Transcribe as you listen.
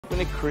up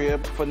in the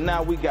crib. For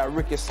now, we got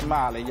Rickey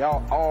Smiley.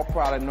 Y'all all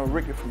probably know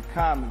Rickey from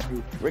Comedy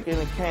Group. Rickey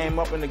came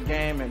up in the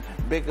game, and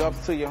big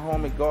ups to your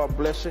homie. God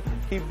bless you.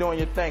 Keep doing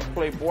your thing,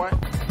 Playboy.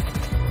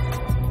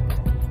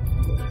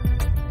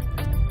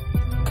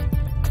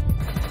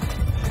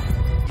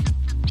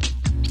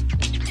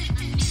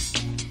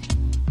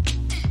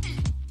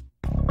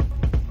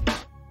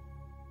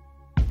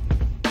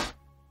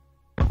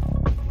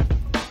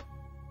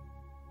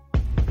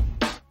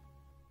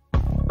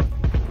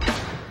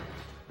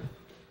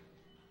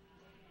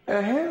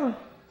 The hell?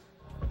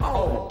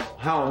 Oh,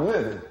 How I'm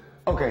Living.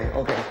 Okay.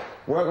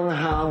 Welcome to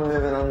How I'm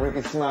Living. I'm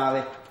Rickey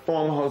Smiley,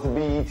 former host of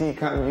BET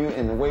Comedy Group,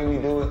 and the way we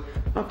do it,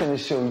 I'm finna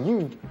show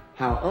you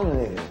how I'm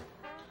living.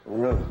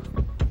 Really.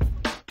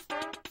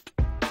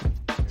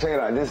 Check it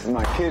out, this is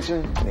my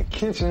kitchen. The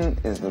kitchen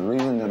is the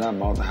reason that I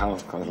bought the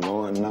house, because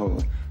Lord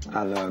knows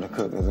I love to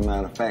cook. As a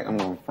matter of fact, I'm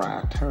gonna fry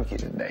a turkey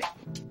today.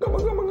 Go.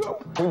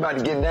 We about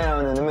to get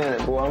down in a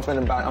minute, boy. I'm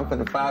finna fire up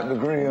the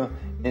grill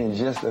in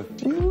just a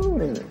few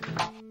minutes.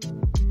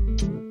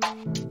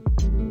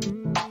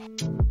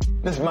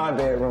 This is my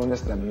bedroom.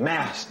 This is the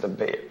master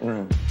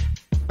bedroom.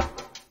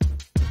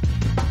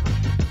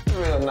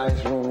 Real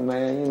nice room,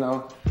 man, you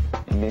know.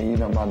 And then, you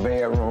know, my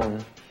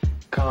bedroom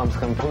comes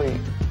complete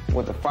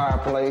with the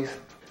fireplace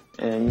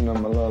and, you know,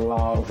 my little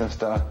logs and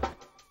stuff.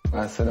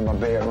 I sit in my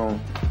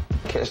bedroom,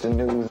 catch the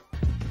news.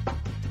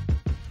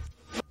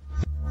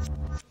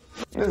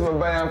 This is my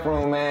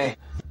bathroom, man.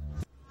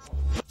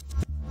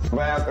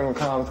 Bathroom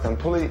comes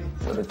complete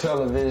with a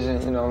television,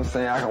 you know what I'm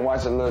saying? I can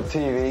watch a little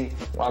TV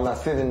while I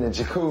sit in the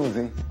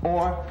jacuzzi.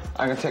 Or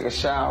I can take a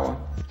shower,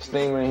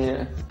 steamer in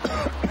here.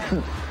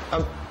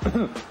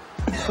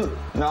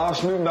 No,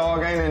 Snoop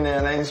Dogg ain't in there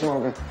and I ain't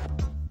smoking.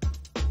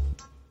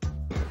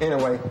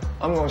 Anyway,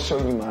 I'm gonna show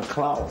you my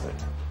closet.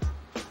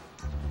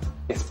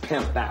 It's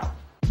pimped out.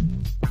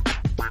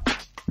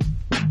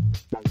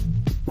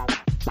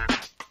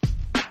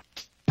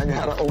 I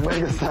got an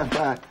Omega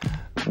Sci-Fi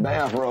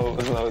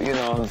bathrobe, so you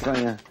know what I'm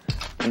saying.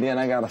 And then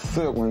I got a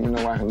silk one, you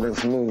know, I can look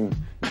smooth.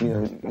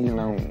 You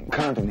know,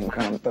 company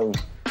come through. You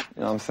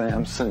know what I'm saying?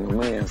 I'm a single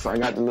man, so I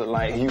got to look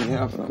like Hugh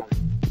Hefner.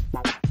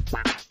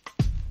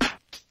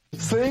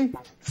 See?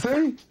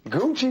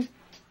 Gucci.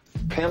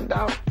 Pimped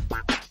out.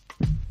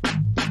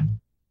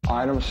 All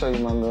right, I'm gonna show you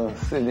my little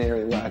sitting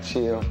area where I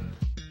chill.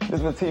 This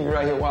is my TV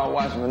right here while I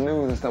watch my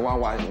news and stuff. While I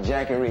watch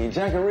Jackie Reed.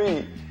 Jackie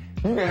Reed,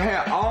 you can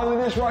have all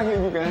of this right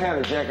here. You can have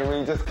it, Jackie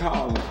Reed. Just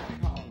call me.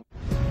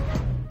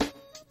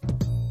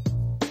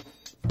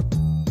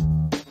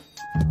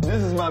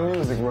 This is my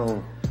music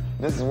room.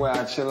 This is where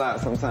I chill out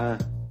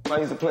sometimes. I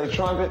used to play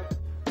trumpet,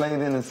 played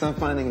in a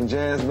symphonic and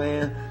jazz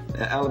band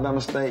at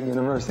Alabama State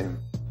University.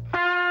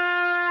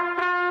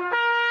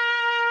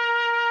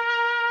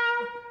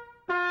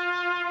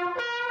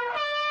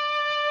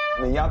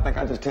 And y'all think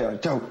I just tell a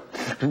joke.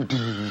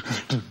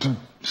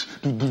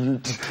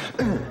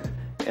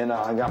 And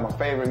I got my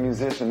favorite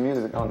musician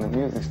music on the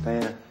music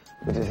stand,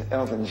 which is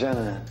Elton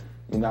John.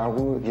 You know,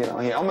 we would get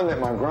on here. I'm gonna let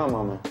my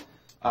grandmama.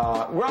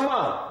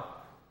 Grandma,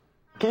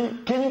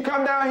 can you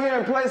come down here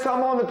and play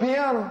something on the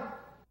piano?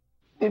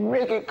 Did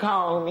Rickey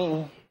call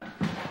me?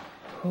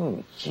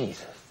 Oh,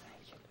 Jesus.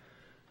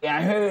 Yeah,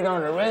 I heard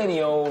on the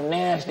radio,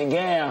 Nasty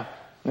Gal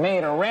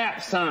made a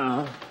rap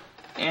song,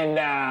 and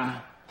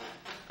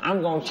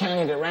I'm gonna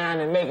change it around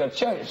and make a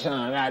church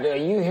song out there.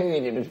 You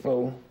heard it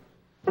before.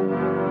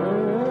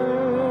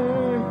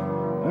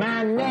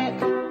 My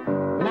neck,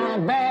 my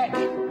back,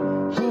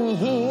 he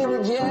hit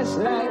it just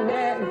like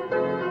that.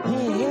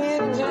 He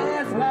hit it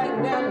just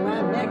like that.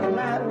 My neck and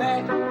my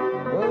back.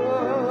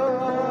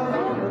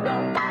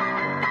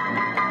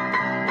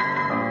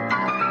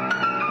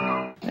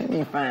 Let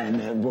me find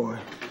that boy.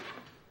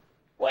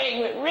 Wait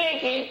with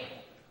Rickey.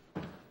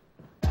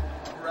 All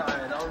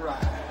right.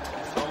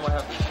 So I'm gonna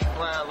have to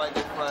fly like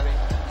this Friday.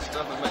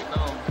 Stuff and make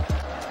known.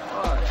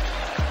 All right.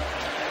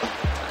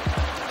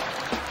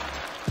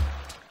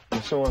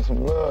 I'm showing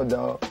some love,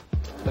 dog.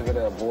 Look at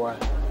that, boy.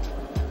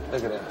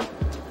 Look at that.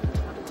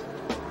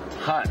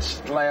 Hot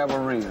slab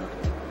of real.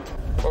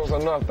 Folks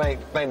enough think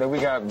that we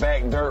got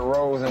back dirt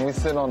roads and we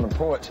sit on the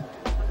porch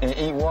and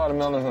eat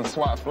watermelons and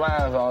swat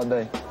flies all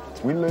day.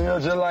 We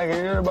live just like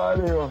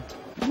everybody else.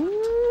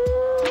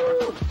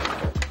 Woo!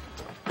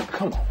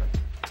 Come on.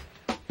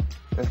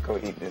 Let's go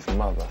eat this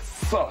mother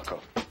sucker.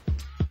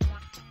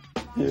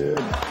 Yeah.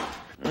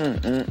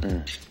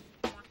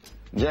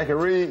 Jackie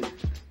Reed,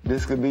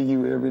 this could be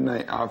you every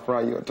night. I'll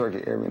fry you a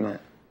turkey every night.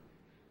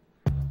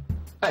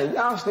 Hey,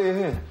 y'all still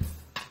here.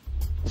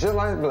 Just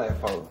like black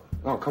folks.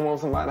 Gonna come on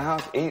somebody's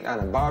house, eat at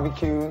a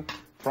barbecue,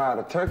 fry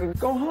the turkey,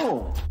 go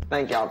home.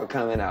 Thank y'all for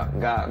coming out.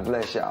 God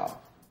bless y'all.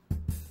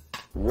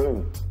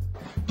 Rude.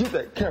 Get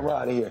that camera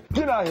out of here.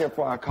 Get out of here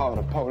before I call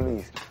the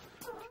police.